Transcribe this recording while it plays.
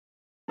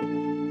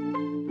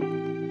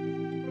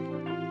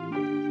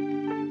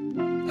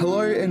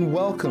Hello and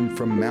welcome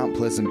from Mount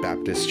Pleasant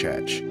Baptist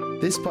Church.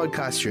 This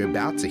podcast you're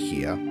about to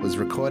hear was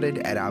recorded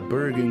at our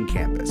Burragoon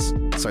campus.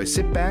 So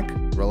sit back,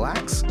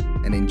 relax,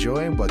 and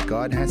enjoy what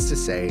God has to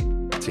say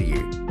to you.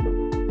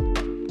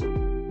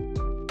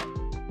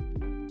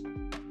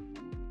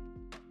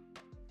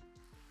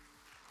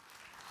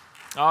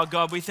 Oh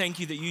God, we thank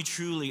you that you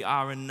truly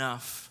are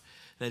enough,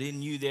 that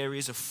in you there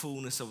is a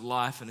fullness of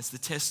life, and it's the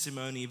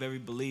testimony of every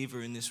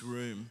believer in this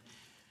room,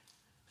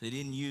 that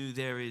in you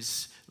there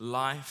is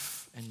life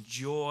and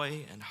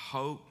joy and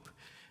hope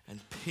and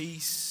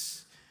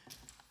peace,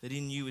 that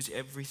in you is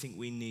everything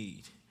we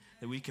need,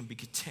 that we can be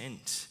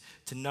content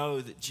to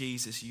know that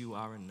Jesus, you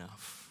are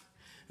enough.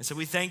 And so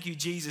we thank you,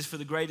 Jesus, for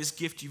the greatest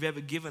gift you've ever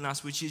given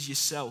us, which is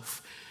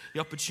yourself, the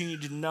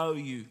opportunity to know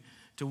you,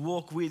 to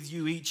walk with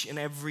you each and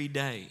every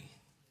day,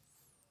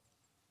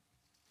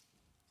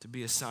 to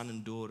be a son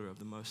and daughter of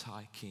the Most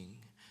High King,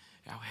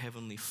 our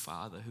Heavenly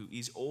Father, who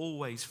is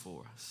always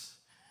for us,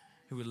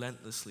 who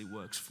relentlessly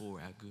works for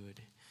our good.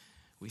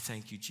 We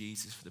thank you,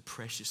 Jesus, for the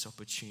precious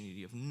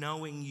opportunity of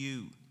knowing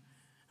you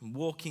and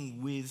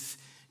walking with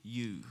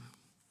you,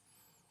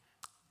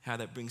 how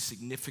that brings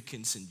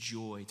significance and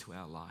joy to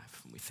our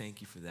life. And we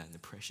thank you for that in the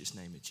precious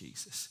name of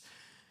Jesus.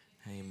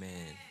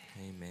 Amen.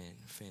 Amen.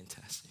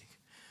 Fantastic.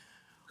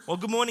 Well,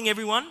 good morning,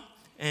 everyone,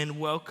 and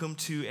welcome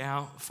to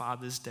our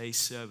Father's Day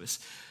service.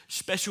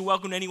 Special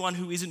welcome to anyone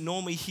who isn't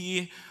normally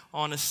here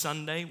on a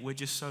Sunday. We're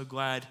just so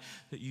glad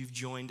that you've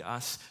joined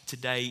us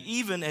today.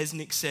 Even as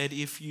Nick said,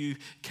 if you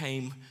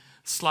came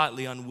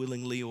slightly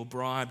unwillingly or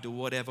bribed or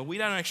whatever, we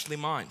don't actually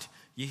mind.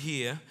 You're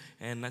here,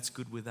 and that's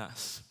good with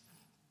us.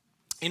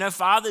 You know,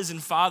 fathers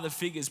and father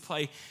figures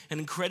play an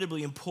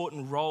incredibly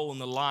important role in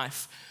the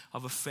life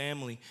of a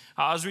family.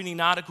 I was reading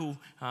an article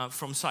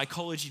from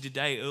Psychology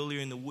Today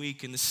earlier in the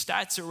week, and the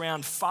stats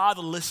around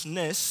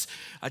fatherlessness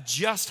are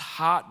just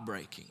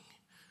heartbreaking.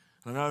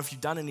 I don't know if you've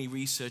done any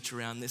research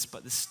around this,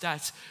 but the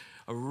stats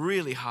are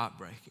really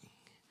heartbreaking.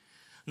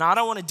 Now, I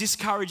don't want to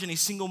discourage any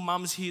single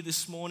mums here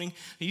this morning.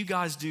 You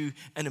guys do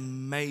an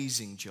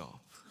amazing job.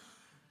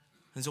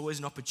 There's always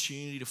an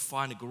opportunity to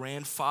find a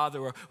grandfather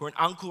or an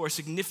uncle or a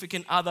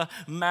significant other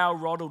male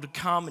model to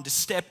come and to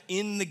step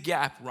in the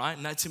gap, right?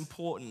 And that's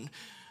important.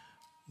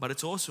 But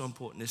it's also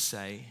important to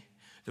say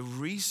the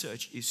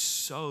research is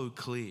so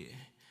clear.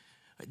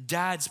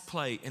 Dads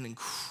play an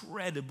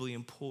incredibly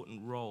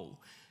important role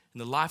in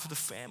the life of the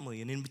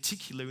family, and in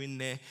particular in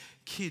their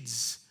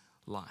kids'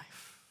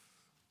 life.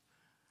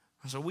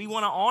 So we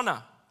want to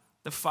honor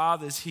the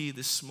fathers here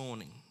this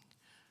morning.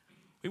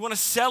 We want to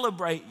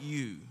celebrate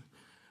you.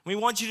 We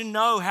want you to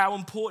know how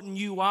important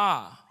you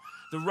are,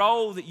 the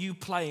role that you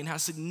play and how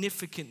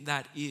significant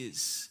that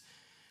is.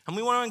 And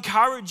we want to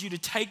encourage you to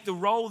take the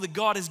role that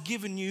God has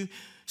given you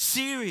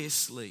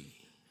seriously.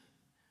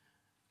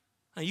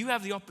 Now, you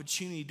have the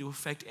opportunity to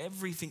affect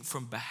everything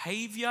from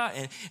behavior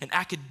and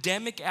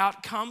academic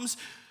outcomes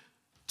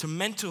to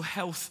mental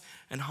health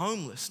and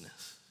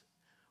homelessness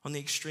on the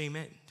extreme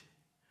end.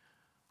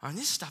 And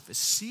this stuff is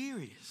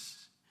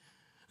serious.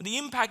 The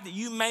impact that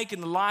you make in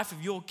the life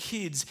of your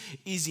kids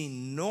is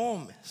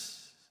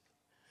enormous.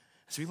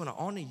 So we want to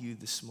honor you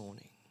this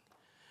morning.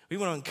 We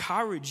want to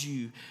encourage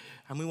you,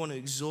 and we want to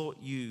exhort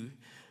you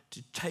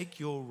to take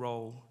your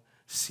role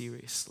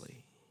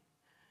seriously,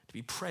 to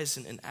be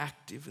present and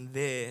active and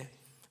there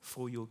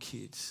for your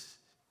kids.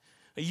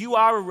 You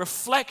are a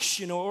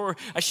reflection or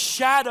a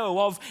shadow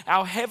of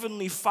our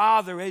Heavenly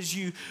Father as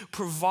you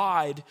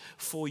provide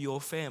for your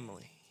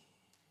family.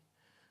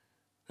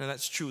 Now,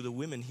 that's true of the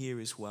women here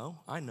as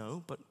well, I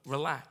know, but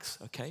relax,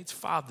 okay? It's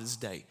Father's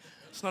Day.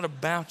 It's not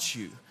about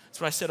you. That's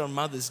what I said on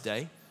Mother's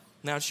Day.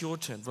 Now it's your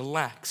turn.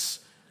 Relax.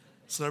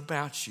 It's not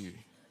about you.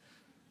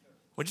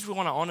 We just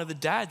want to honor the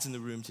dads in the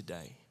room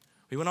today.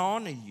 We want to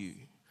honor you.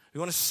 We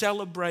want to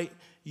celebrate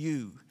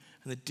you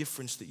and the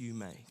difference that you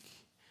make.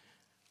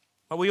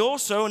 But we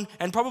also,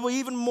 and probably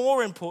even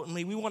more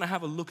importantly, we want to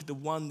have a look at the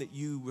one that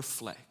you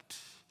reflect.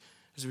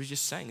 As we were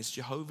just saying, it's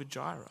Jehovah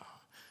Jireh,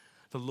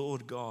 the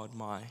Lord God,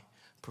 my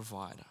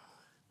provider.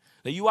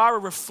 That you are a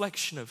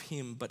reflection of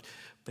him, but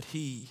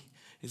he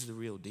is the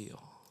real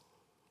deal.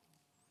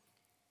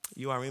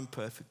 You are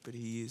imperfect, but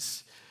he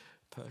is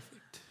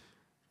perfect.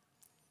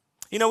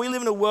 You know, we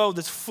live in a world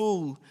that's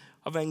full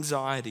of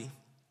anxiety.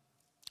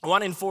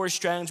 1 in 4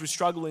 Australians will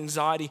struggle with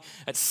anxiety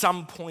at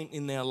some point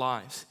in their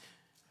lives.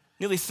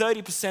 Nearly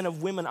 30%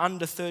 of women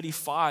under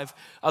 35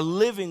 are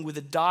living with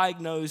a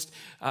diagnosed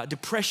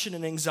depression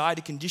and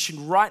anxiety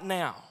condition right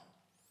now.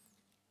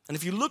 And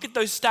if you look at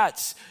those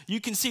stats, you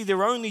can see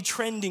they're only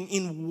trending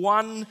in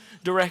one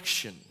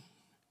direction.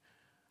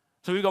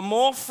 So we've got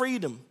more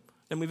freedom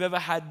than we've ever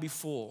had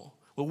before.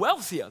 We're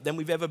wealthier than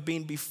we've ever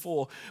been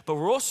before, but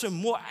we're also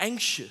more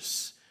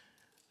anxious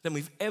than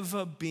we've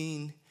ever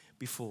been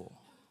before.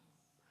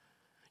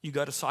 You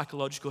go to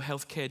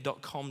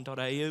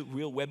psychologicalhealthcare.com.au,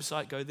 real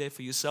website, go there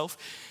for yourself,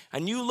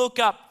 and you look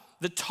up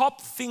the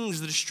top things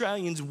that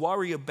Australians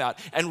worry about.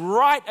 And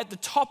right at the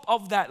top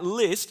of that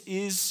list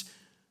is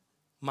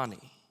money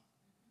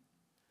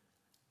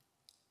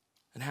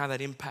and how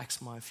that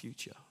impacts my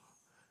future.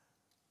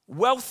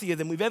 wealthier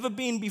than we've ever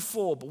been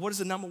before. But what is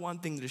the number one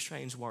thing that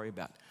Australians worry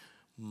about?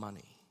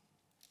 Money.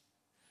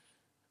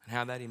 And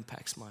how that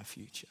impacts my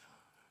future.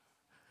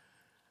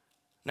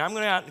 Now I'm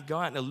going to go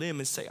out on a limb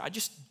and say, I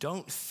just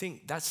don't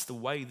think that's the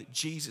way that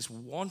Jesus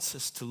wants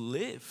us to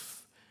live.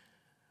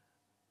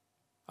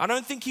 I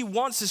don't think he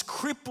wants us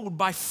crippled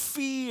by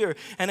fear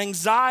and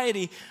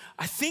anxiety.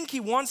 I think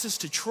he wants us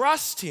to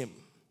trust him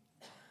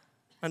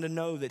and to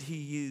know that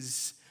he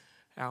is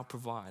our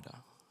provider.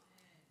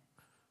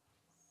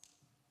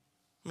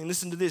 I mean,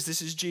 listen to this.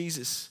 This is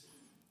Jesus.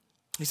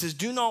 He says,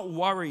 do not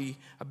worry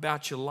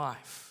about your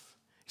life.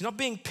 He's not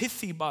being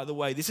pithy, by the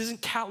way. This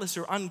isn't callous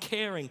or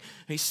uncaring.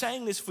 He's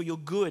saying this for your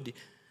good. He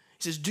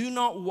says, do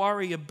not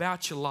worry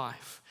about your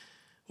life,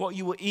 what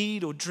you will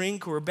eat or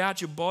drink, or about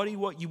your body,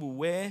 what you will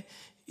wear.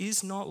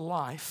 Is not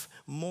life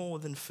more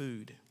than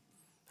food,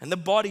 and the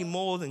body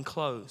more than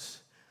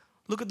clothes?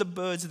 Look at the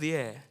birds of the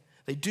air.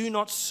 They do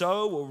not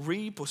sow or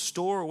reap or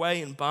store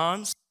away in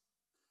barns.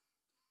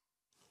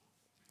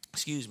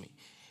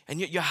 And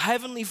yet your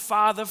heavenly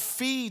Father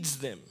feeds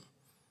them.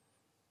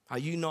 Are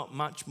you not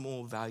much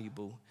more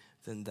valuable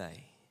than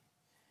they?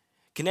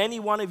 Can any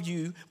one of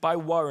you, by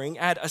worrying,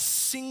 add a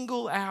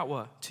single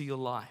hour to your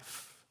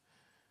life?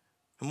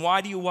 And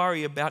why do you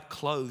worry about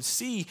clothes?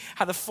 See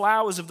how the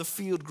flowers of the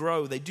field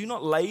grow. They do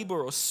not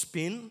labor or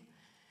spin.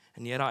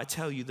 And yet I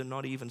tell you that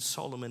not even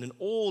Solomon in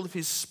all of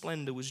his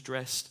splendor was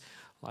dressed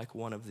like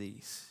one of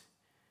these.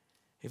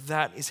 If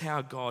that is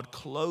how God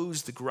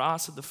clothes the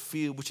grass of the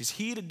field, which is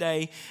here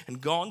today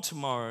and gone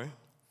tomorrow,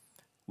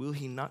 will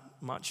he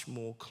not much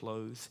more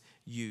clothe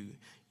you,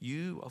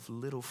 you of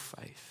little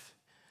faith?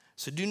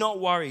 So do not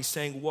worry,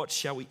 saying, what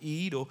shall we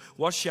eat, or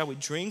what shall we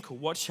drink, or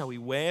what shall we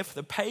wear? For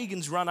the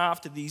pagans run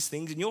after these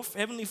things, and your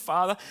heavenly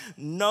Father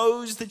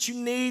knows that you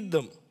need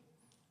them.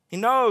 He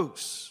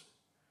knows.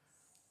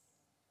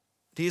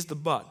 Here's the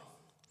but.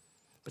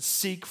 But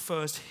seek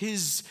first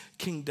his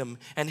kingdom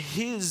and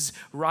his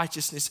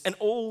righteousness, and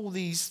all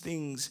these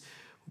things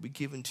will be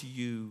given to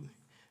you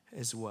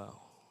as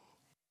well.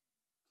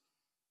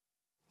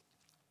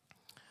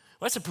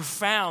 Well, that's a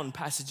profound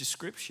passage of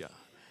scripture.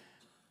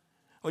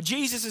 Well,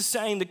 Jesus is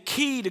saying the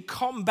key to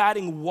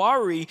combating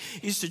worry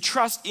is to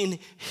trust in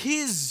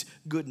his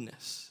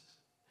goodness.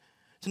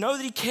 To know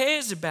that he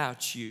cares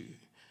about you.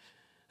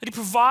 That he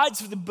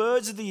provides for the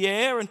birds of the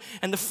air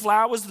and the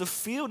flowers of the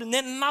field, and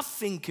they're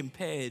nothing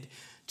compared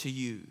to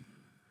you.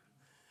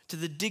 To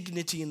the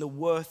dignity and the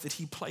worth that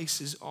he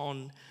places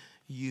on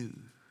you.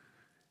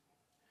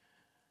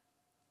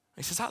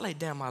 He says, I laid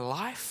down my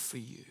life for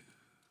you.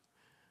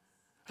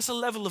 That's a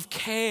level of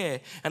care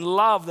and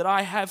love that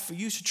I have for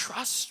you, so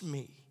trust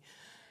me.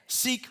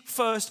 Seek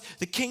first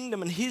the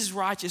kingdom and his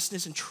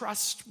righteousness, and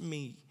trust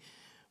me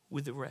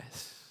with the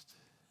rest.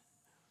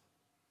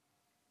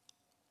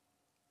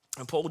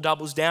 And Paul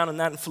doubles down on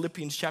that in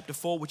Philippians chapter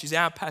 4, which is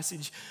our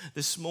passage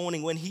this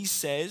morning, when he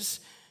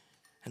says,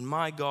 and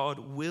my God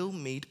will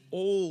meet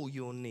all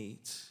your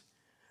needs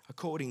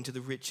according to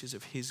the riches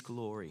of his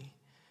glory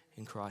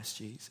in Christ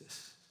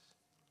Jesus.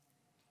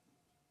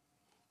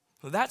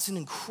 Well, that's an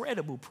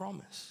incredible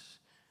promise.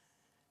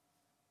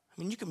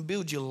 I mean, you can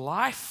build your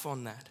life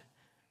on that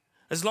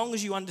as long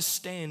as you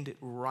understand it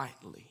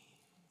rightly.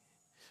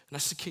 And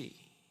that's the key.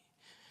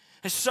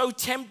 It's so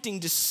tempting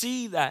to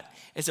see that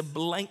as a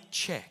blank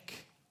check.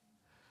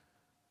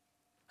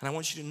 And I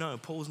want you to know,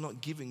 Paul's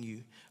not giving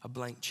you a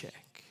blank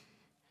check.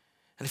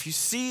 And if you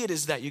see it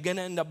as that, you're going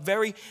to end up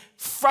very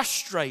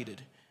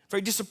frustrated,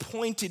 very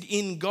disappointed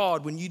in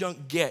God when you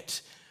don't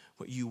get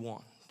what you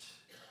want.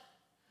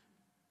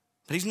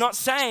 But he's not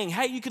saying,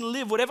 hey, you can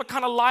live whatever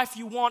kind of life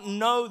you want and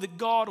know that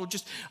God will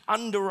just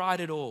underwrite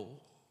it all.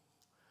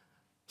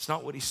 It's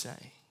not what he's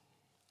saying.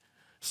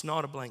 It's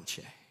not a blank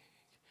check.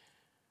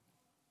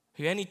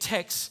 Any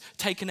text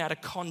taken out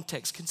of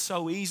context can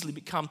so easily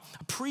become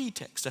a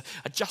pretext,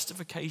 a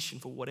justification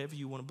for whatever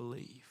you want to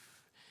believe.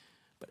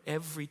 But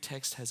every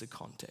text has a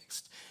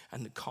context.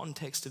 And the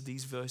context of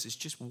these verses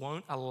just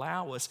won't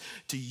allow us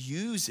to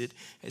use it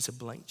as a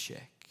blank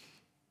check.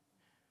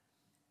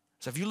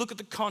 So if you look at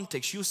the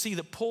context, you'll see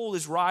that Paul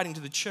is writing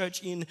to the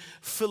church in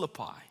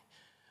Philippi,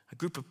 a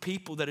group of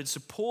people that had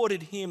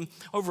supported him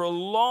over a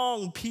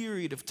long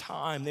period of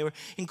time. They were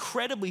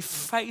incredibly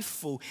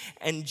faithful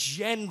and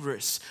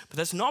generous, but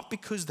that's not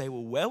because they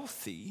were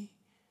wealthy.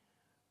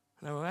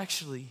 They were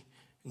actually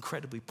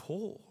incredibly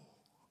poor.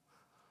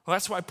 Well,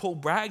 that's why Paul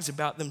brags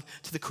about them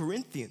to the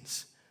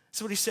Corinthians.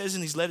 That's what he says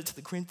in his letter to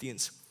the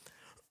Corinthians.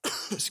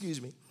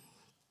 Excuse me.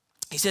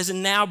 He says,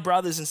 and now,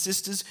 brothers and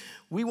sisters,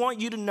 we want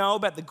you to know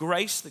about the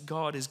grace that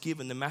God has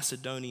given the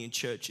Macedonian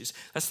churches.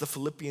 That's the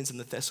Philippians and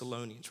the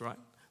Thessalonians, right?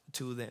 The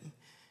two of them.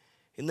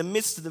 In the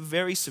midst of a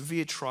very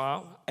severe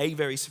trial,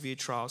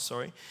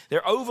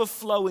 their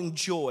overflowing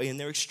joy and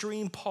their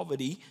extreme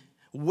poverty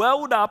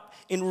welled up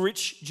in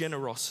rich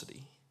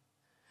generosity.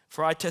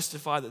 For I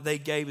testify that they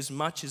gave as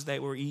much as they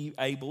were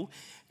able,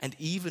 and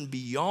even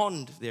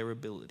beyond their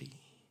ability,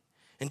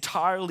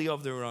 entirely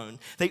of their own.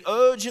 They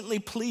urgently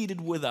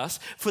pleaded with us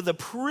for the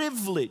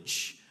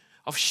privilege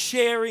of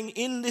sharing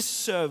in this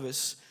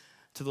service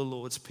to the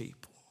Lord's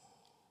people.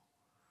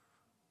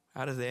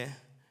 Out of their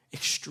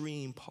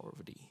extreme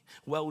poverty,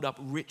 welled up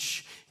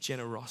rich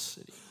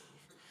generosity.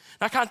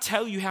 And I can't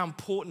tell you how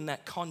important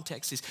that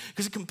context is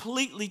because it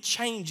completely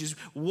changes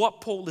what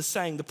Paul is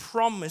saying, the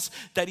promise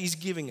that he's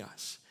giving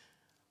us.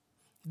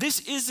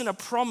 This isn't a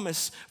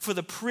promise for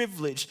the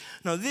privileged.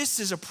 No, this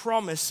is a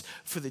promise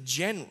for the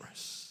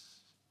generous.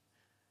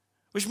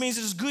 Which means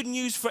it's good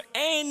news for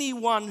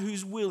anyone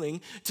who's willing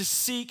to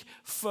seek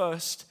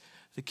first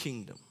the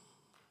kingdom.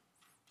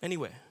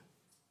 Anywhere.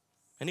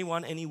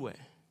 Anyone, anywhere.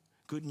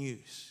 Good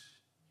news.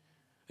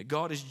 That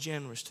God is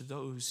generous to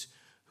those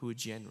who are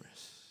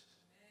generous.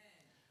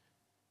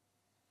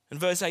 In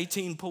verse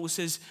 18, Paul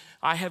says,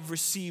 I have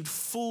received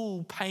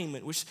full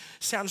payment, which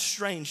sounds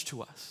strange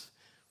to us.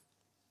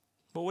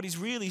 But what he's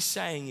really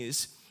saying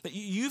is that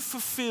you've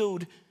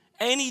fulfilled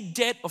any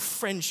debt of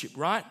friendship,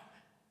 right?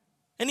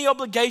 Any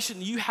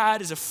obligation you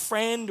had as a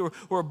friend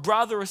or a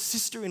brother or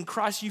sister in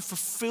Christ, you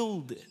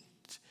fulfilled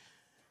it.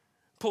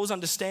 Paul's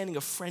understanding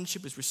of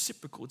friendship is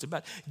reciprocal. It's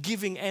about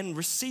giving and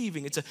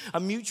receiving. It's a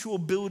mutual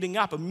building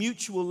up, a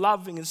mutual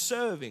loving and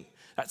serving.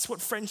 That's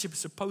what friendship is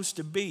supposed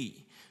to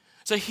be.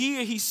 So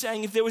here he's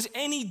saying if there was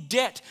any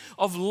debt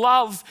of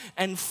love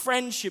and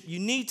friendship, you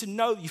need to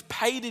know that you've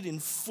paid it in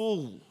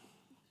full.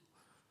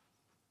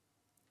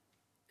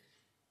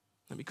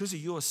 And because of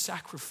your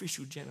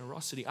sacrificial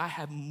generosity, I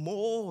have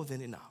more than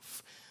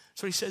enough.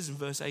 That's what he says in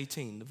verse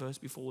 18, the verse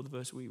before the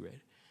verse we read.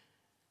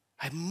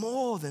 I have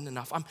more than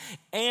enough. I'm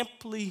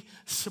amply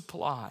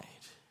supplied.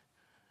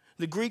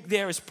 The Greek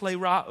there is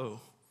plerao.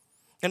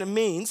 And it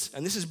means,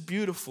 and this is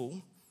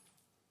beautiful,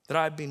 that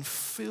I've been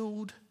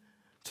filled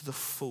to the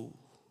full.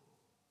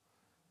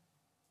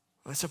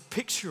 It's a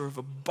picture of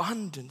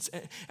abundance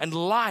and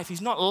life.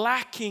 He's not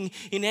lacking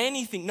in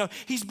anything. No,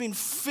 he's been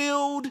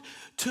filled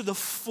to the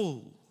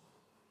full.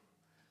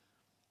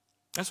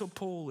 That's what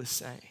Paul is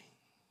saying.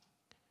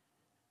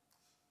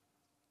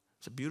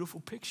 It's a beautiful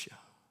picture.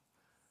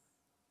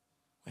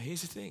 But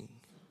here's the thing.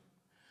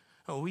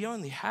 We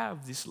only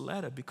have this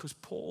letter because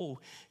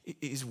Paul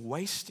is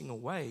wasting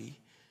away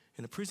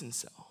in a prison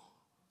cell.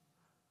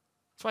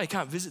 That's why he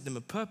can't visit them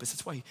on purpose.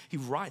 That's why he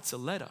writes a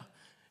letter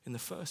in the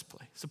first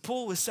place. So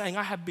Paul is saying,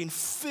 I have been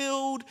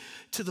filled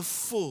to the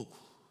full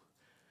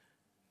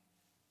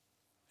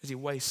as he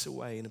wastes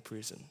away in a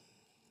prison.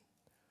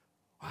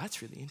 Wow,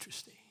 that's really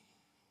interesting.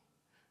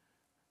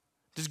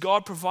 Does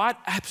God provide?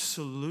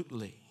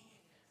 Absolutely.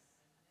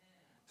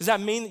 Does that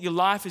mean that your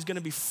life is going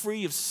to be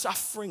free of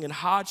suffering and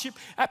hardship?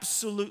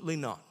 Absolutely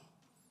not.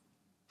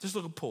 Just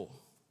look at Paul.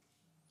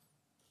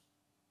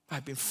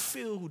 I've been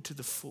filled to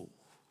the full.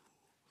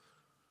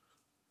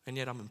 And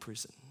yet I'm in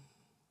prison,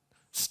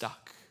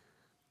 stuck.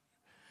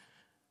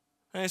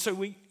 And so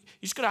you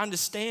just got to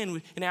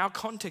understand in our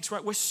context,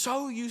 right? We're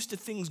so used to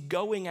things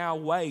going our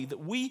way that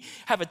we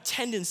have a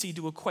tendency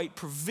to equate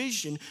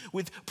provision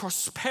with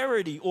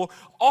prosperity or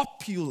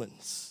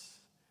opulence,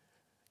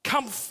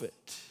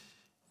 comfort.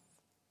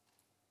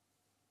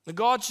 And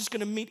God's just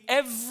going to meet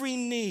every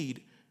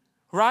need,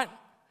 right?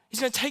 He's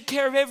going to take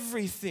care of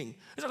everything.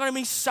 There's not going to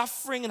be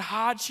suffering and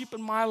hardship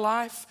in my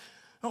life.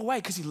 No way,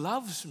 because he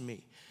loves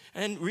me.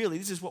 And really,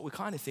 this is what we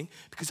kind of think,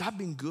 because I've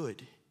been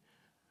good.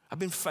 I've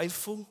been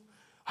faithful.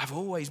 I've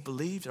always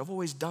believed. I've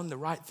always done the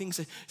right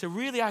things. So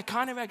really, I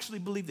kind of actually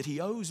believe that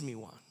he owes me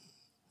one.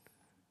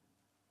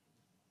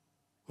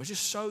 We're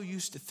just so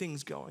used to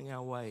things going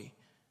our way.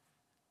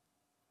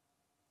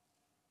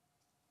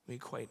 We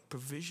equate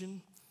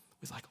provision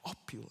with like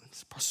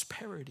opulence,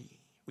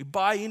 prosperity. We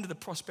buy into the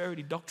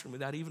prosperity doctrine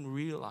without even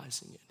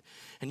realizing it.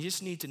 And you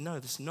just need to know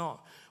that's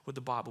not what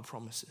the Bible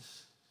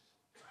promises.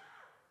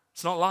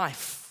 It's not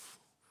life.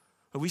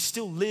 We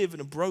still live in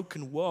a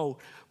broken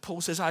world.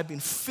 Paul says, I've been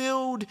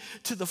filled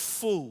to the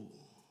full.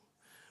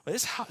 Well,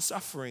 there's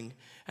suffering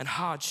and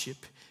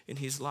hardship in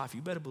his life.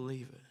 You better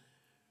believe it.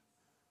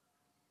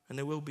 And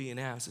there will be in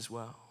ours as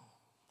well.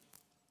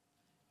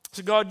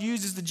 So God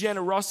uses the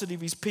generosity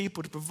of his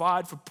people to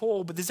provide for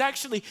Paul, but there's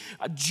actually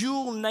a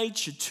dual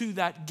nature to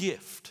that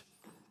gift.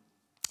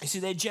 You see,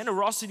 their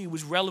generosity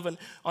was relevant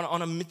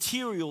on a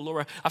material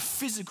or a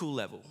physical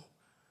level,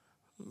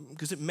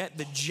 because it met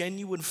the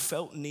genuine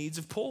felt needs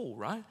of Paul,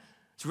 right?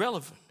 It's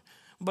relevant.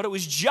 But it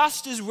was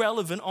just as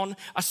relevant on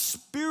a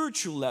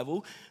spiritual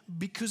level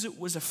because it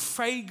was a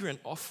fragrant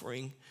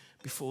offering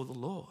before the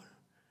Lord,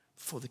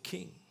 before the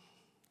King.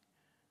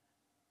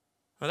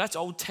 Now that's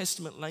Old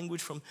Testament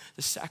language from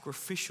the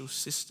sacrificial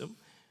system.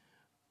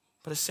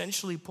 But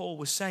essentially Paul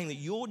was saying that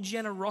your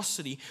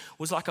generosity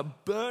was like a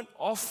burnt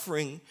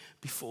offering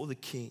before the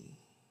King.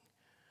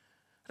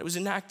 It was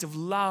an act of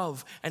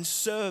love and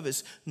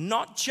service,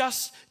 not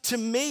just to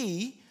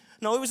me.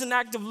 No, it was an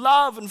act of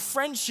love and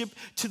friendship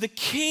to the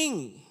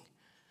King.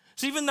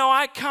 So even though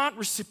I can't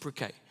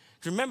reciprocate,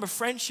 remember,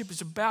 friendship is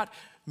about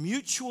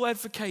mutual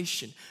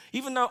edification.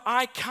 Even though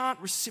I can't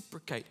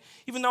reciprocate,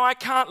 even though I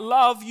can't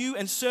love you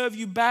and serve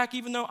you back,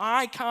 even though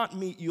I can't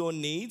meet your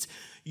needs,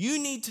 you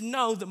need to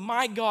know that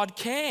my God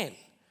can.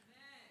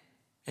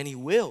 And he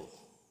will.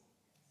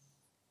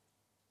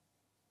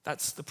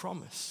 That's the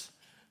promise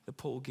that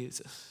Paul gives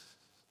us.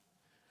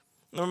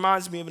 It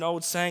reminds me of an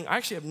old saying. I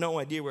actually have no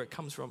idea where it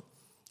comes from.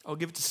 I'll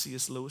give it to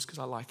C.S. Lewis because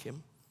I like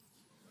him.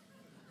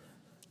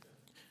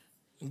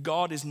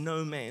 God is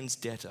no man's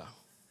debtor.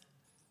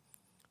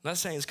 That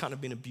saying has kind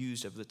of been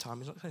abused over the time.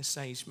 He's not going to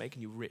say he's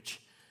making you rich.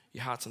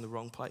 Your heart's in the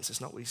wrong place.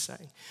 That's not what he's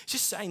saying. He's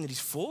just saying that he's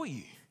for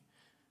you.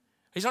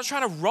 He's not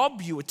trying to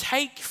rob you or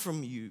take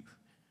from you.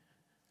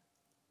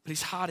 But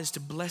his heart is to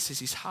bless us.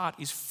 His heart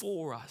is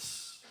for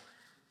us.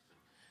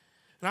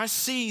 And I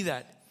see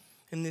that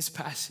in this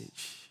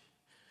passage.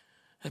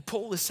 That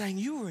Paul is saying,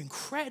 you were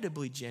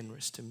incredibly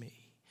generous to me.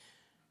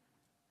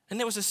 And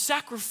there was a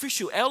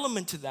sacrificial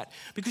element to that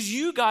because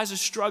you guys are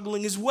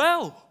struggling as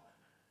well.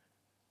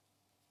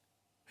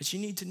 But you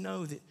need to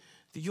know that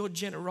your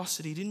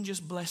generosity didn't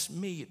just bless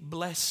me, it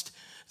blessed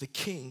the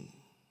king.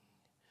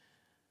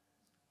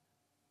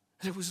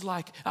 And it was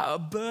like a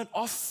burnt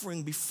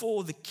offering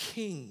before the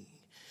king.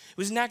 It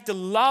was an act of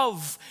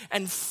love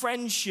and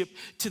friendship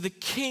to the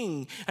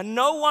king. And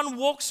no one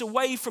walks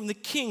away from the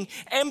king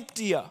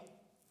emptier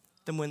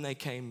than when they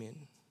came in.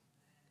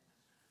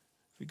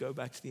 If we go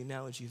back to the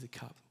analogy of the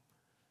cup,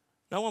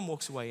 no one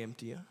walks away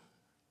emptier.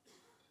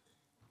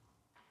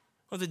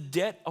 Well, the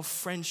debt of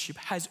friendship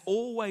has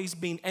always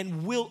been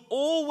and will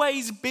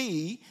always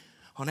be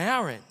on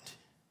our end,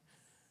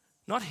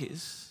 not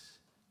his.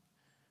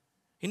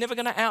 You're never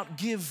going to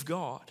outgive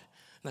God.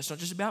 And that's not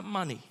just about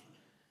money,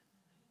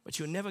 but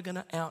you're never going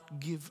to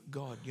outgive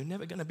God. You're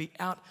never going to be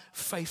out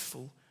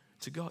faithful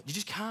to God. You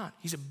just can't.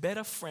 He's a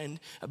better friend,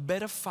 a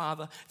better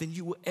father than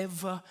you will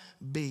ever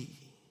be.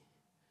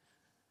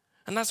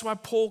 And that's why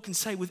Paul can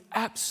say with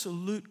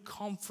absolute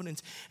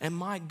confidence, and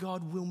my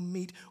God will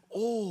meet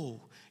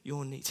all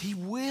your needs. He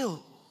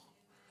will.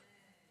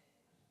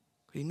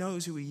 He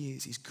knows who he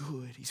is. He's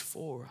good. He's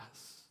for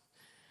us.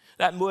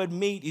 That word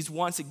meet is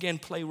once again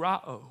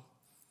plerao.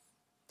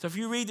 So if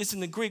you read this in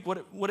the Greek,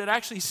 what it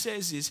actually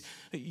says is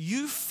that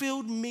you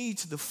filled me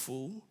to the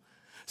full,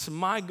 so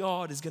my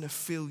God is going to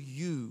fill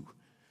you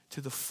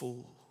to the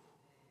full.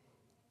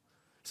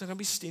 He's not going to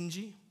be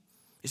stingy.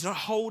 He's not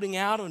holding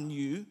out on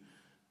you.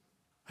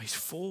 He's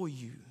for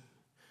you.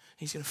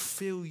 He's going to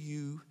fill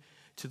you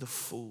to the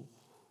full.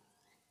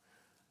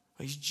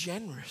 He's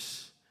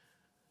generous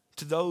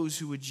to those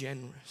who are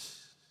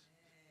generous.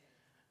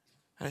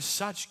 And it's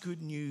such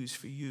good news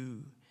for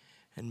you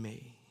and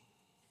me.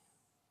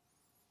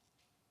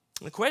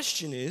 And the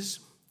question is,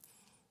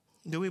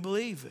 do we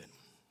believe it?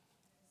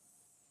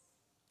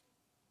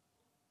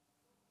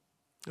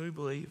 Do we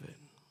believe it?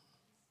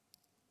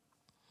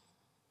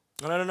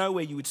 And I don't know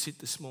where you would sit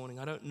this morning.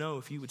 I don't know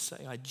if you would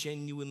say, I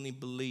genuinely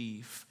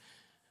believe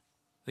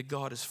that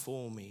God is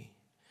for me,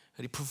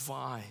 that he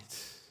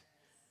provides,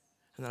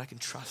 and that I can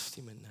trust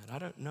him in that. I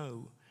don't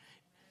know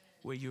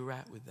where you're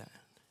at with that.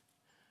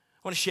 I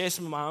want to share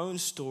some of my own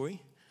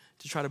story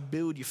to try to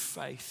build your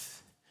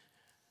faith.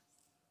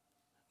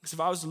 Because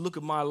if I was to look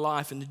at my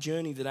life and the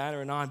journey that Anna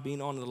and I have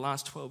been on in the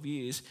last 12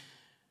 years,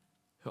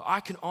 I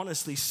can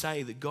honestly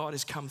say that God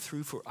has come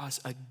through for us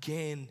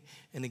again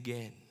and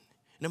again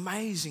in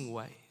amazing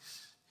ways.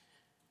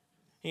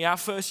 Our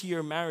first year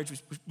of marriage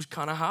was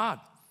kind of hard,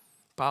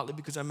 partly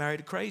because I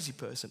married a crazy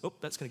person. Oh,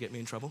 that's going to get me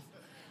in trouble.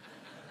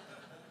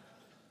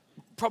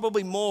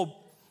 Probably more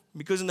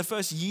because in the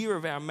first year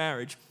of our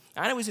marriage,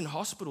 Anna was in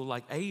hospital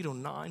like 8 or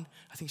 9,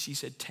 I think she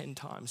said 10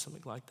 times,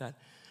 something like that,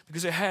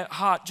 because her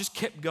heart just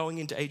kept going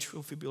into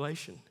atrial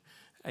fibrillation,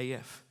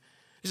 AF.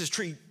 This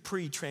is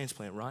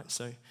pre-transplant, right?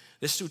 So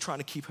they're still trying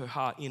to keep her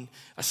heart in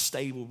a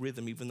stable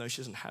rhythm, even though she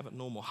doesn't have a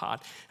normal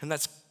heart. And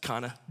that's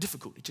kind of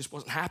difficult. It just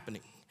wasn't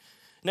happening.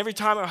 And every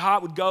time her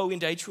heart would go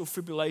into atrial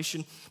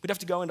fibrillation, we'd have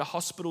to go into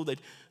hospital. They'd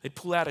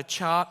pull out a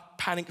chart,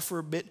 panic for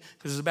a bit,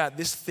 because it was about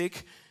this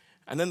thick,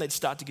 and then they'd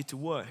start to get to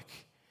work.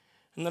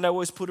 And then they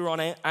always put her on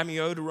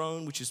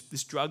amiodarone, which is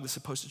this drug that's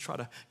supposed to try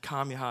to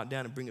calm your heart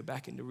down and bring it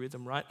back into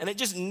rhythm, right? And it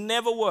just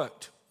never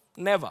worked.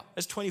 Never.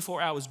 That's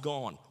 24 hours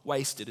gone,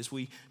 wasted, as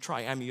we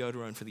try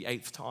amiodarone for the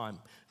 8th time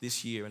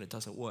this year and it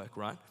doesn't work,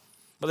 right?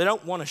 But they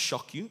don't want to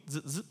shock you.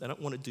 They don't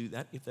want to do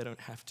that if they don't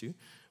have to,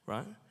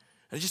 right?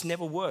 And it just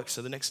never works.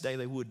 So the next day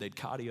they'd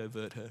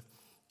cardioverse her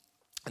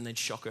and they'd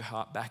shock her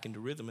heart back into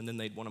rhythm and then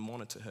they'd want to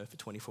monitor her for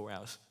 24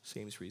 hours.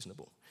 Seems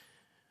reasonable.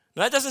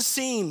 Now that doesn't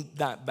seem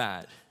that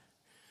bad.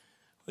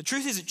 The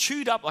truth is it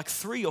chewed up like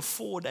 3 or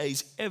 4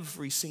 days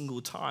every single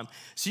time.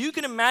 So you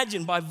can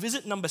imagine by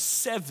visit number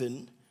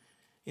 7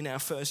 in our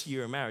first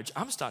year of marriage,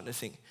 I'm starting to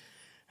think,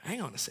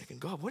 hang on a second,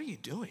 God, what are you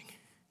doing?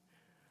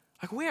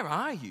 Like, where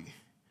are you?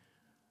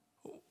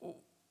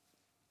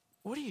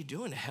 What are you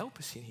doing to help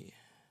us in here?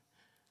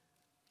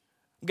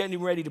 I'm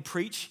getting ready to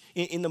preach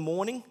in the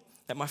morning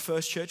at my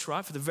first church,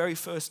 right, for the very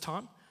first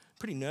time.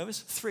 Pretty nervous,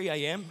 3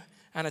 a.m.,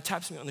 Anna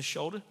taps me on the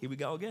shoulder. Here we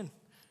go again,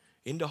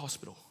 into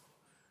hospital.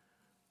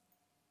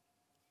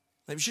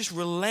 It was just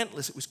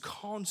relentless. It was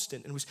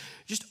constant. And it was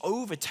just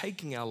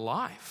overtaking our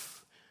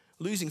life.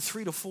 Losing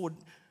 3 to 4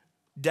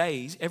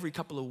 days every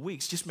couple of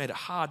weeks just made it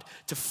hard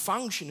to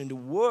function and to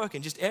work,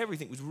 and just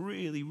everything was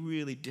really,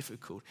 really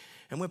difficult.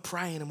 And we're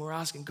praying and we're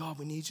asking, God,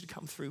 we need you to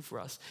come through for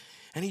us.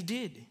 And he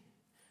did.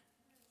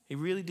 He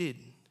really did.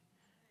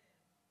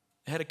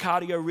 They had a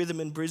cardio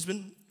rhythm in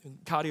Brisbane,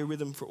 cardio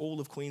rhythm for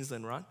all of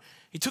Queensland, right?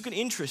 He took an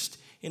interest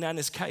in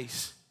Anna's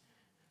case.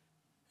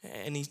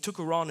 And he took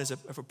her on as a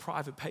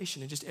private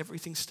patient, and just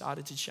everything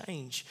started to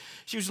change.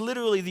 She was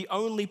literally the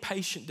only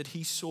patient that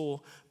he saw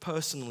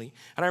personally.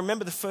 And I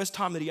remember the first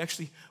time that he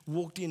actually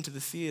walked into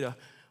the theater,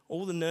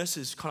 all the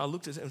nurses kind of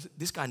looked at him and said,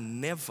 this guy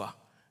never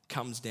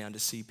comes down to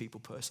see people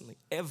personally,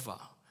 ever.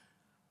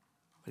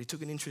 But he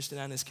took an interest in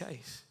Anna's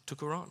case,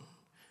 took her on.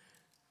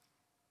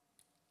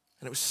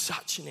 And it was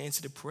such an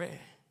answer to prayer.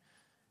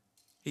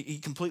 He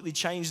completely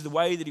changed the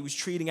way that he was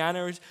treating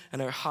Anna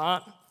and her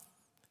heart.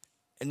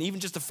 And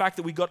even just the fact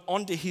that we got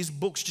onto his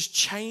books just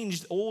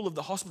changed all of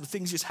the hospital.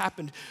 Things just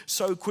happened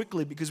so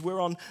quickly because we're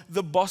on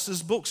the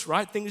boss's books,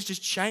 right? Things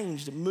just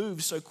changed. It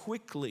moved so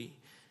quickly.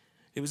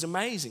 It was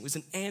amazing. It was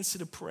an answer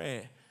to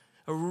prayer,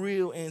 a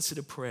real answer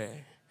to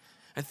prayer.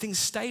 And things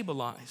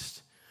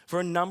stabilized for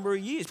a number of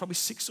years, probably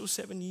 6 or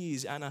 7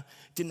 years. Anna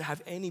didn't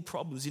have any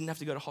problems, didn't have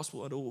to go to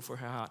hospital at all for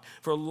her heart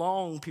for a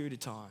long period of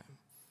time.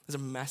 It was a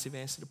massive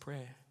answer to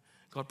prayer.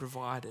 God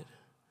provided.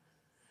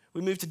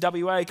 We moved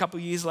to WA a couple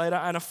of years later.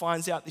 Anna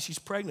finds out that she's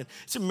pregnant.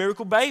 It's a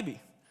miracle baby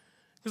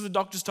because the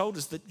doctors told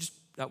us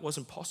that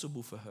wasn't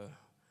possible for her.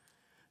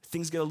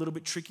 Things get a little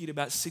bit tricky at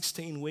about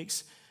 16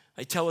 weeks.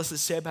 They tell us that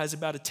Seb has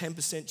about a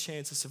 10%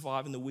 chance of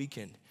surviving the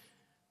weekend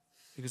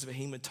because of a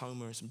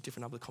hematoma and some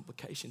different other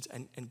complications,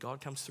 and God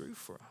comes through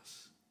for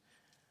us.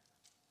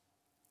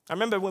 I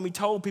remember when we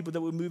told people that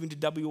we were moving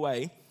to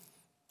WA,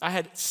 I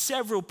had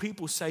several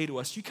people say to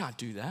us, you can't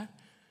do that.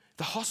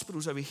 The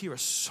hospitals over here are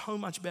so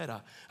much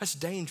better. That's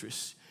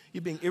dangerous.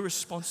 You're being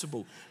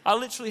irresponsible. I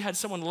literally had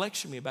someone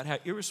lecture me about how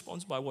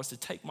irresponsible I was to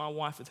take my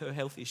wife with her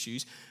health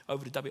issues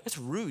over to WA. That's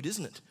rude,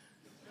 isn't it?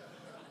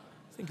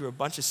 I think you're a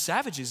bunch of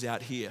savages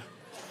out here.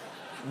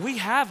 We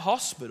have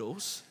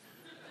hospitals,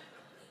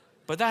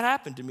 but that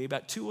happened to me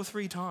about 2 or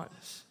 3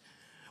 times.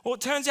 Well,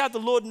 it turns out the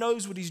Lord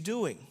knows what he's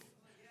doing.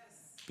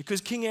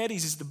 Because King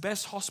Eddie's is the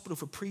best hospital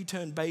for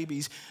preterm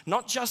babies,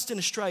 not just in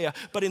Australia,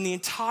 but in the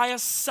entire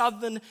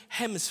southern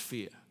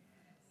hemisphere.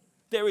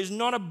 There is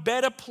not a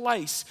better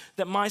place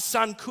that my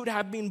son could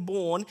have been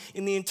born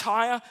in the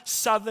entire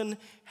southern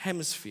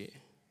hemisphere.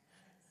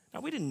 Now,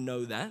 we didn't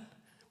know that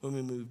when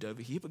we moved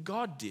over here, but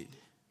God did.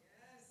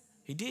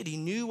 He did. He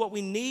knew what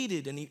we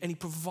needed, and he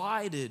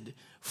provided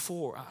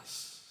for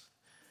us.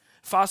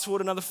 Fast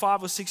forward another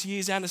 5 or 6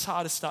 years, Anna's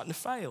heart is starting to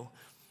fail.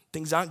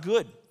 Things aren't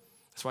good.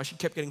 That's why she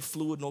kept getting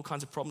fluid and all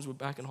kinds of problems. We're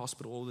back in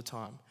hospital all the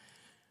time.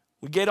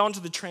 We get onto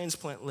the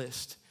transplant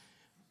list,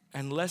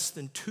 and less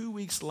than 2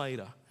 weeks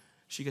later,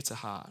 she gets a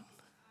heart.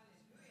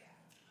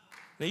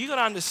 Now, you got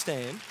to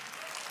understand,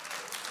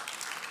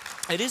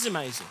 it is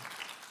amazing.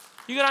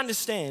 You got to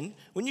understand,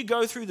 when you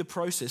go through the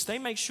process, they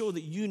make sure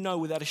that you know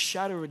without a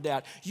shadow of a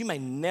doubt, you may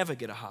never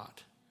get a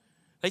heart.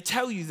 They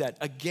tell you that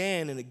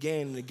again and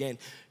again and again.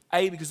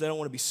 A, because they don't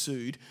want to be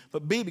sued,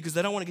 but B, because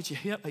they don't want to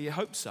get your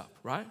hopes up,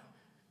 right?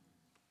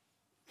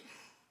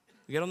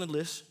 We get on the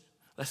list,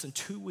 less than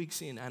 2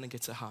 weeks in, Anna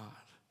gets a heart.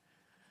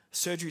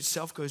 Surgery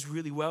itself goes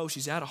really well.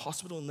 She's out of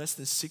hospital in less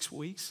than 6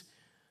 weeks.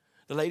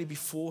 The lady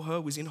before her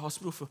was in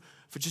hospital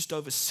for just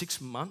over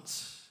 6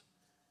 months.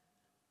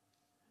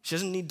 She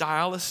doesn't need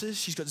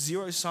dialysis. She's got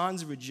 0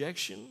 signs of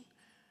rejection.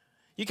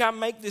 You can't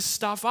make this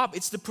stuff up.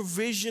 It's the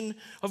provision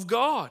of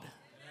God.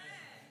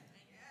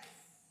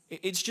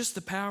 It's just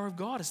the power of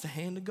God. It's the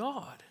hand of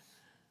God.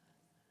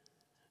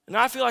 And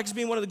I feel like it's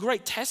been one of the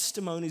great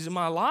testimonies in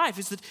my life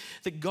is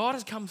that God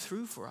has come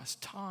through for us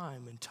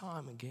time and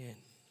time again.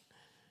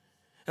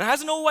 And it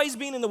hasn't always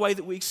been in the way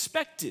that we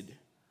expected,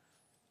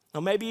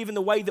 or maybe even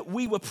the way that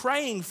we were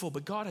praying for,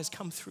 but God has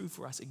come through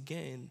for us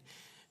again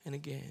and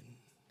again.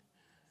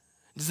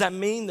 Does that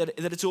mean that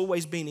it's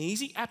always been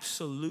easy?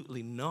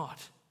 Absolutely not.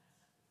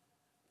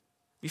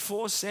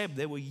 Before Seb,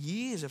 there were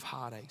years of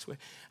heartaches where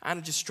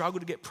Anna just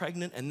struggled to get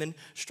pregnant and then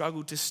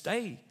struggled to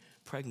stay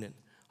pregnant.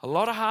 A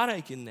lot of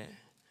heartache in there.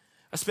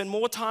 I spent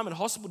more time in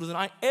hospital than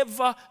I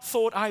ever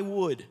thought I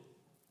would.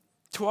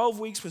 12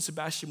 weeks when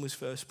Sebastian was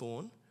first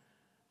born.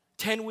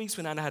 10 weeks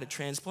when Anna had a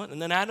transplant.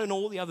 And then Anna and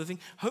all the other things.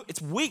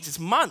 It's weeks, it's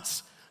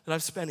months that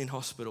I've spent in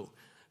hospital,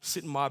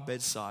 sitting by my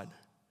bedside.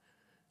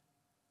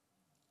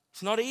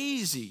 It's not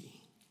easy.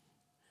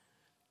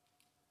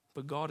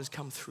 But God has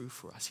come through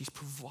for us. He's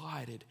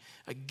provided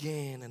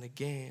again and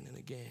again and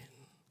again.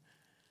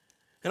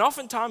 And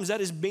oftentimes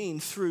that has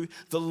been through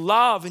the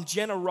love and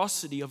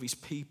generosity of his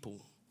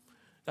people.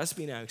 That's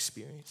been our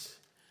experience.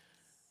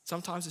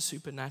 Sometimes it's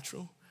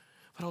supernatural,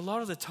 but a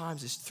lot of the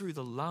times it's through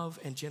the love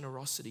and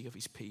generosity of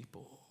his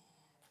people.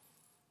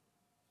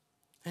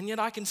 And yet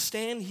I can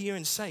stand here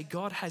and say,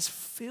 God has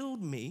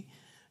filled me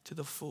to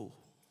the full.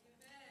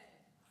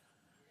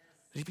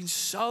 He's been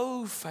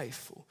so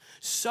faithful,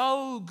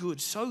 so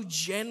good, so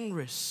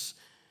generous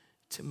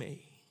to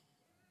me.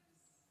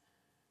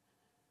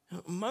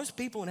 Most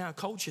people in our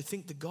culture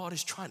think that God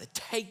is trying to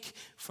take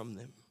from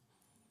them.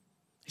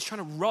 He's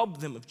trying to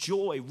rob them of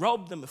joy,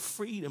 rob them of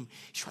freedom.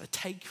 He's trying to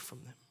take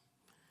from them.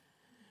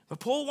 But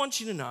Paul wants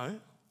you to know,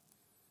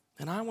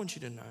 and I want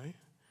you to know,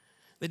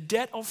 The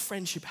debt of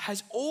friendship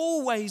has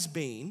always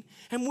been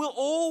and will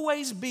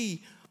always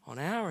be on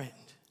our end,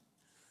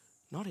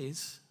 not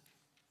his.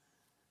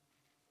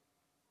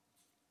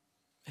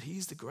 But he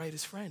is the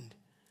greatest friend,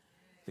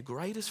 the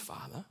greatest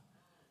father.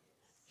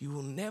 You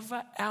will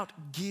never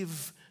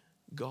outgive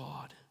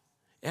God,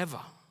 ever.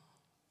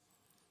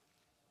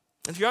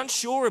 And if you're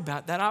unsure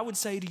about that, I would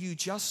say to you,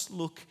 just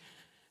look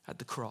at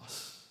the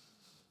cross.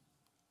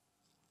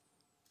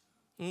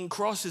 And the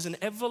cross is an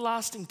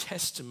everlasting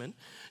testament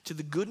to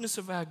the goodness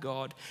of our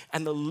God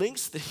and the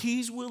lengths that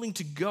he's willing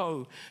to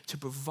go to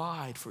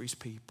provide for his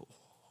people.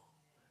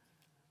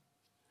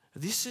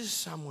 This is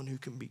someone who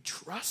can be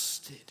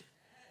trusted.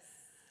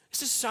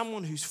 This is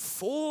someone who's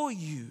for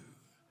you.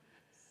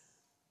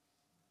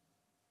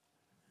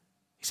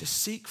 He says,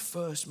 seek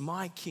first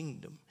my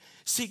kingdom.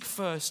 Seek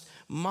first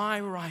my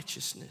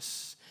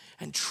righteousness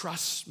and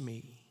trust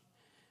me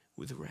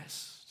with the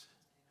rest.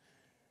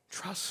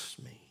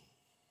 Trust me.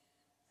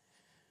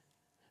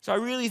 So I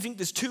really think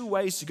there's two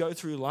ways to go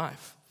through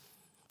life.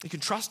 You can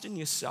trust in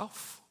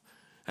yourself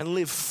and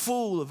live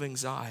full of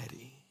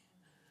anxiety,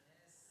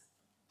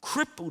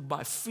 crippled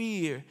by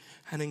fear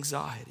and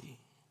anxiety.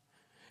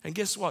 And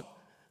guess what?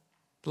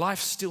 Life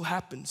still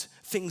happens.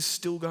 Things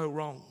still go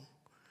wrong.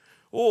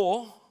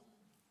 Or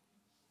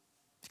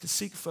you can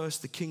seek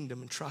first the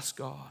kingdom and trust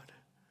God.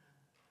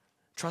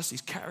 Trust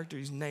his character,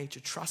 his nature.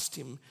 Trust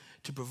him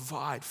to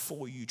provide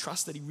for you.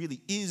 Trust that he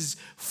really is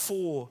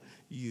for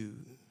you.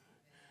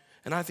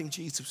 And I think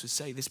Jesus would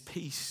say there's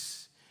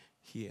peace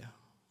here.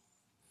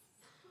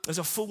 There's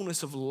a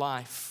fullness of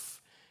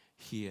life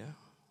here.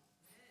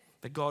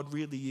 That God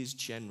really is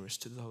generous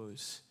to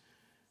those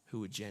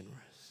who are generous.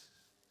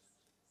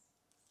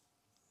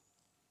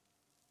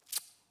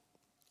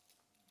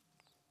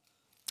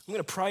 I'm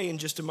going to pray in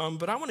just a moment,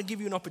 but I want to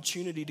give you an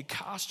opportunity to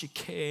cast your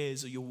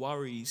cares or your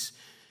worries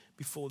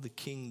before the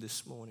King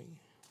this morning.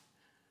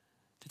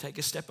 To take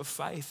a step of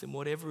faith in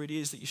whatever it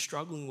is that you're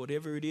struggling,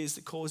 whatever it is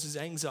that causes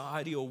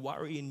anxiety or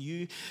worry in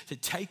you, to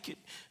take it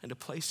and to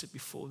place it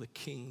before the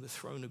King, the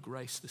throne of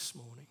grace this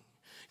morning.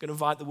 I'm going to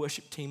invite the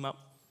worship team up.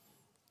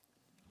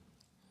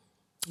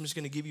 I'm just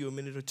going to give you a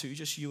minute or two,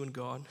 just you and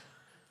God.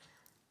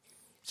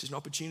 It's just an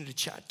opportunity to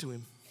chat to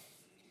him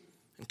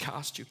and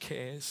cast your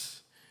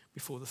cares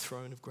before the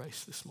throne of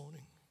grace this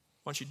morning.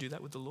 Why don't you do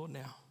that with the Lord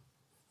now?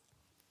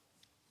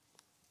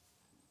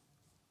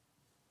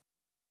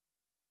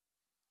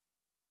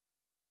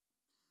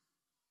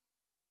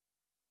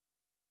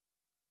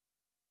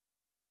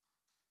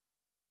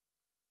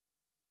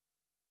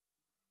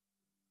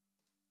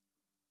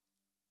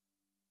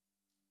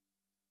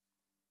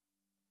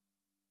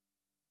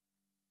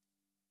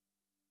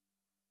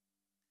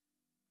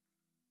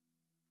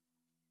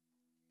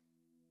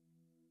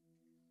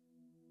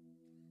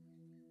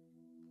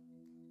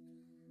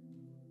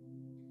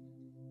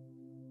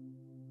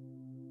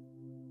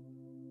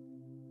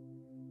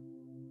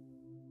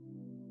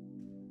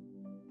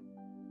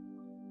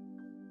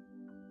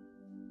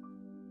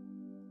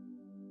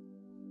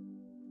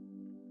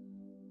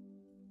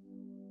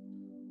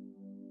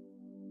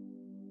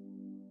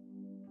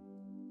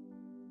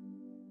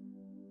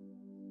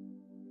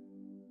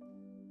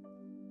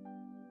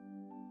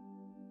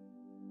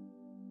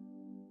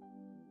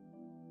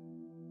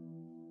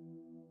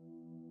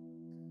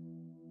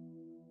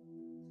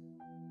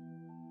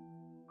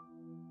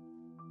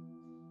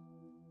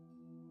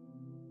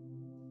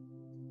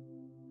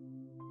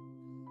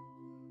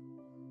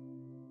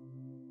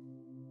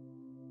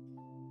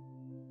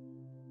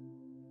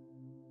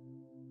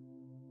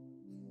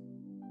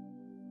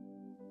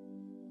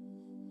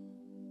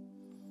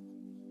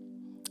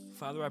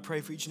 Father, I pray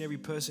for each and every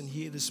person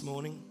here this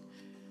morning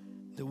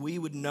that we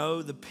would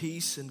know the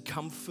peace and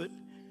comfort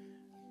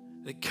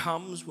that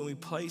comes when we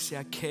place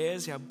our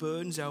cares, our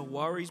burdens, our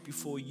worries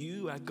before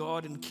you, our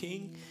God and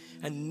King,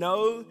 and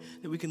know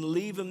that we can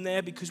leave them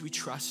there because we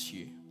trust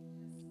you.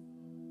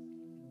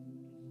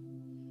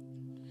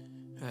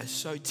 It's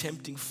so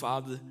tempting,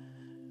 Father,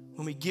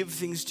 when we give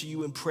things to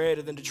you in prayer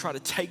to then to try to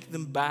take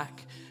them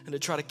back and to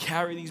try to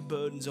carry these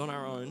burdens on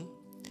our own.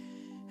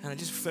 And I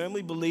just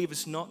firmly believe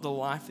it's not the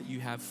life that you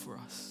have for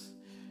us.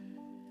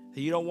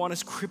 That you don't want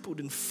us crippled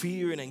in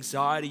fear and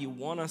anxiety. You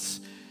want us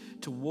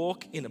to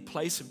walk in a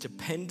place of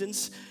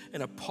dependence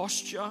and a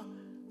posture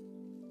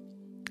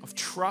of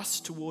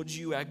trust towards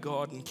you, our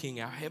God and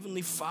King, our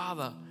Heavenly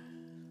Father,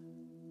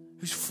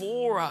 who's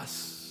for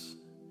us.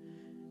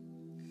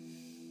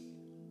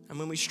 And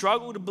when we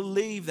struggle to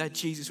believe that,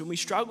 Jesus, when we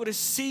struggle to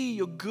see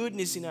your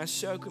goodness in our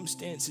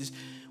circumstances,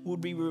 we'll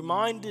be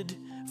reminded,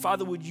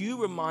 Father, would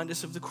you remind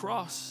us of the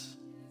cross?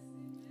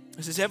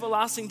 It's this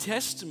everlasting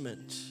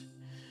testament.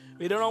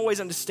 We don't always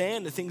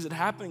understand the things that are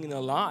happening in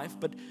our life,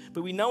 but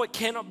we know it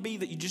cannot be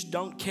that you just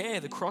don't care.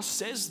 The cross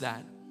says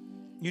that.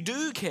 You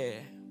do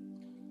care.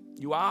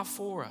 You are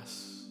for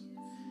us.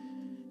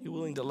 You're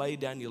willing to lay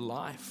down your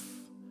life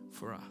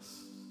for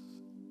us.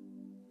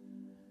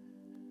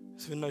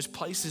 So in those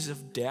places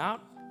of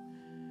doubt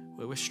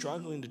where we're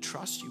struggling to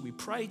trust you, we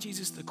pray,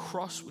 Jesus, the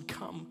cross would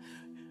come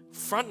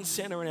front and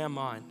center in our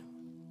mind.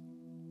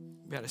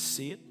 be able to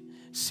see it,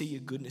 see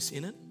your goodness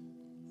in it.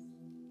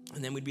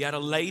 And then we'd be able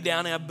to lay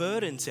down our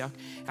burdens,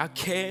 our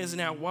cares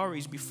and our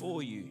worries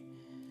before you.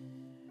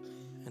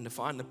 And to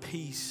find the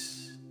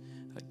peace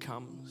that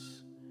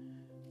comes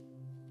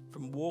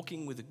from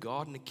walking with a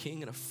God and a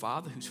King and a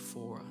Father who's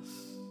for us,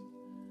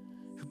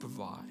 who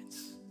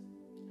provides.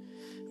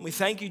 And we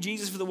thank you,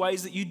 Jesus, for the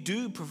ways that you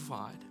do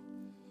provide.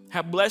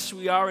 How blessed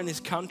we are in this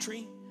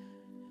country.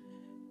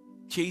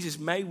 Jesus,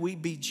 may we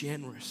be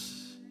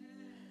generous.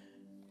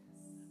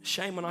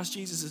 Shame on us,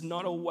 Jesus, is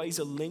not always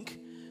a link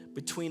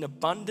between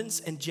abundance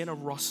and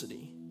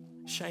generosity.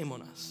 Shame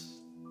on us.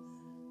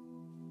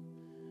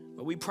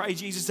 But we pray,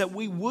 Jesus, that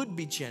we would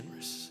be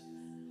generous,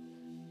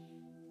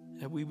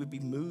 that we would be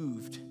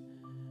moved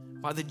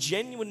by the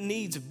genuine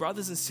needs of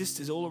brothers and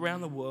sisters all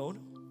around the world,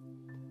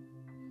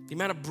 the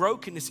amount of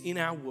brokenness in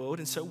our world,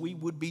 and so we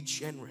would be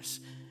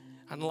generous.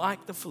 And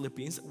like the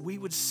Philippians, we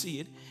would see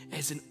it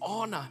as an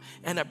honor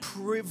and a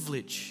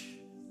privilege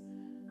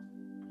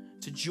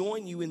to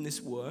join you in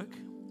this work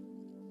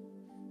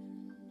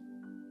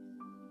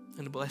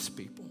and to bless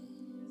people.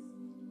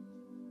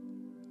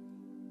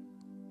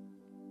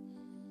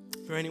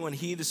 For anyone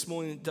here this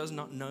morning that does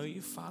not know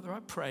you, Father, I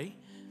pray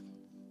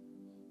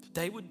that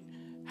they would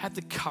have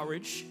the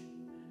courage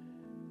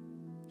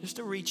just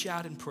to reach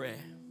out in prayer.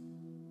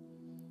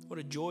 What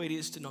a joy it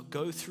is to not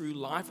go through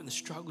life and the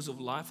struggles of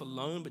life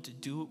alone, but to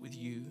do it with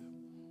you.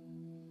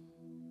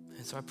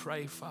 And so I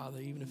pray, Father,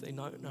 even if they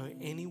don't know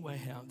any way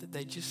how, that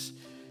they just,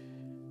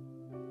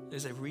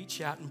 as they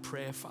reach out in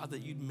prayer, Father,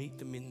 you'd meet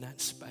them in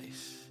that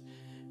space.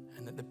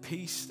 And that the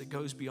peace that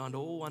goes beyond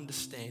all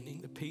understanding,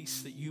 the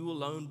peace that you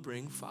alone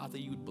bring, Father,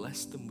 you would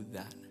bless them with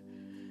that.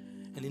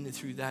 And in and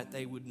through that,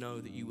 they would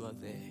know that you are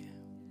there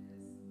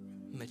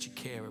and that you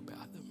care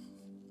about them.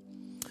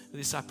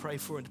 This I pray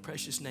for in the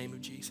precious name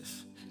of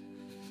Jesus.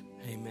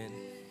 Amen.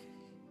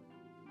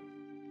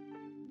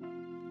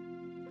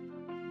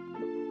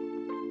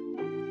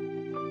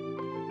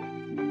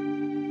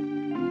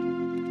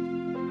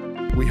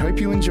 We hope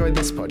you enjoyed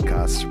this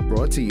podcast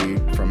brought to you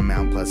from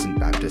Mount Pleasant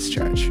Baptist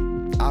Church.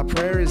 Our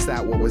prayer is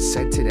that what was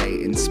said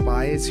today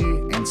inspires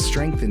you and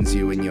strengthens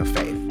you in your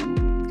faith.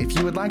 If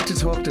you would like to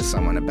talk to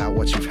someone about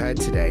what you've heard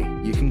today,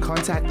 you can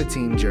contact the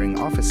team during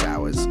office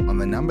hours on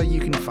the number you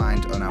can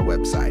find on our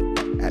website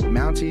at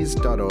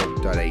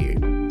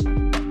mounties.org.au.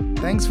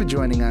 Thanks for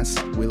joining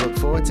us. We look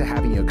forward to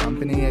having your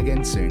company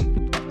again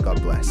soon.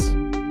 God bless.